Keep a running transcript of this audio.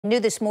New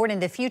this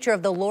morning, the future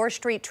of the Laura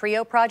Street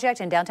Trio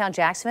project in downtown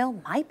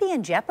Jacksonville might be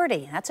in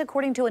jeopardy. That's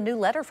according to a new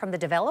letter from the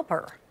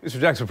developer.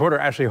 Mr. Jack's reporter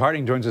Ashley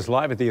Harding joins us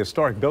live at the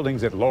historic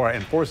buildings at Laura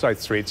and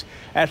Forsyth Streets.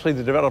 Ashley,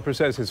 the developer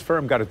says his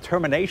firm got a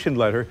termination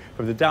letter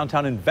from the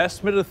Downtown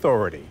Investment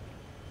Authority.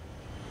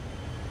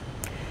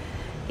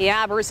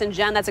 Yeah, Bruce and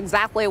Jen, that's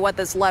exactly what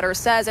this letter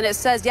says. And it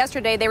says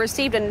yesterday they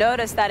received a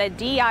notice that a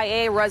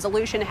DIA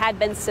resolution had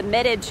been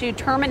submitted to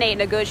terminate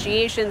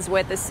negotiations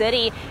with the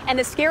city. And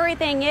the scary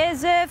thing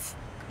is if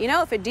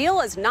a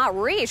deal is not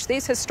reached,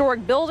 these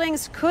historic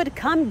buildings could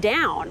come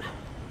down.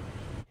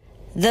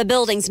 The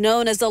buildings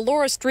known as the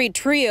Laura Street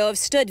Trio have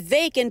stood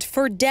vacant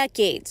for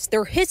decades.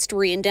 Their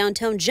history in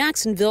downtown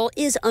Jacksonville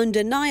is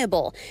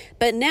undeniable,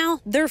 but now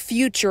their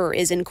future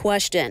is in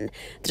question.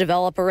 The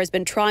developer has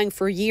been trying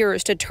for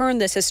years to turn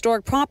this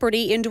historic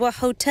property into a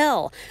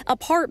hotel,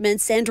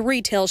 apartments, and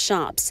retail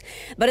shops.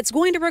 But it's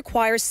going to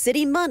require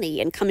city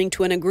money, and coming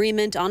to an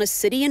agreement on a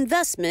city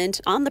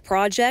investment on the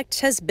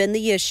project has been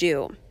the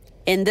issue.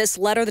 In this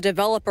letter, the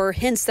developer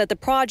hints that the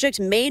project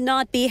may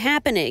not be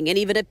happening and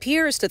even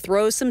appears to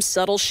throw some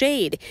subtle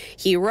shade.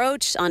 He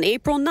wrote, on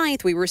April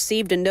 9th, we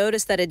received a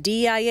notice that a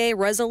DIA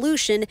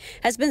resolution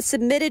has been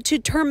submitted to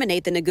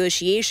terminate the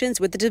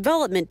negotiations with the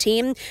development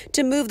team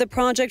to move the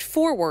project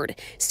forward,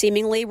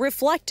 seemingly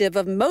reflective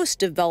of most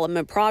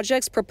development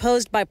projects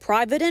proposed by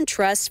private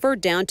interests for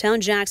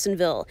downtown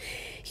Jacksonville.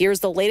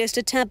 Here's the latest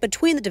attempt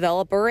between the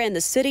developer and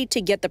the city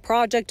to get the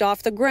project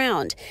off the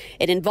ground.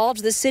 It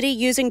involves the city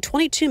using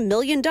 $22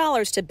 million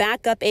to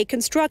back up a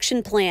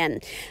construction plan.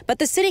 But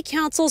the city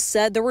council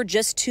said there were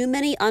just too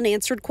many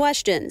unanswered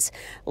questions.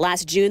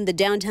 Last June, the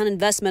Downtown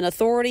Investment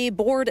Authority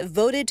board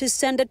voted to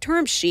send a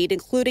term sheet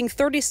including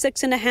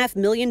 $36.5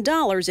 million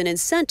in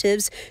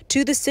incentives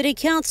to the city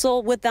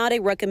council without a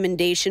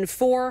recommendation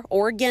for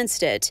or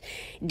against it.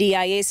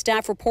 DIA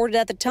staff reported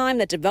at the time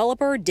that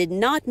developer did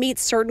not meet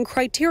certain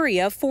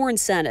criteria for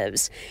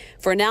incentives.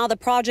 For now, the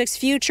project's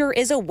future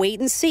is a wait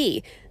and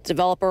see. The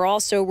developer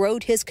also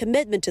wrote his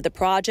commitment to the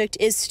project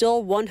is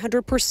still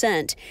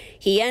 100%.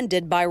 He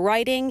ended by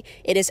writing,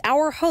 "It is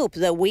our hope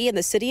that we in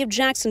the city of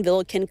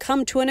Jacksonville can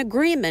come to an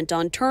agreement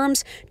on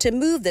terms to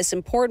move this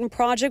important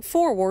project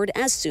forward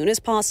as soon as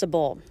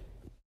possible."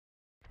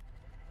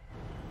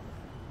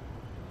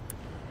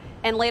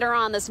 And later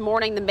on this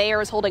morning, the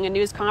mayor is holding a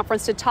news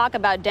conference to talk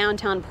about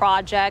downtown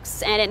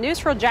projects. And at News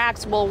for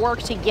Jax, we'll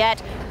work to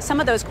get some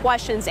of those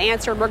questions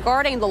answered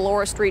regarding the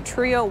Laura Street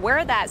Trio,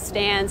 where that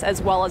stands,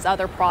 as well as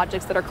other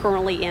projects that are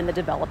currently in the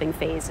developing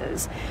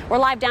phases. We're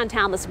live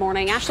downtown this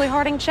morning. Ashley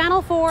Harding,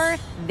 Channel 4,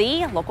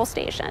 the local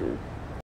station.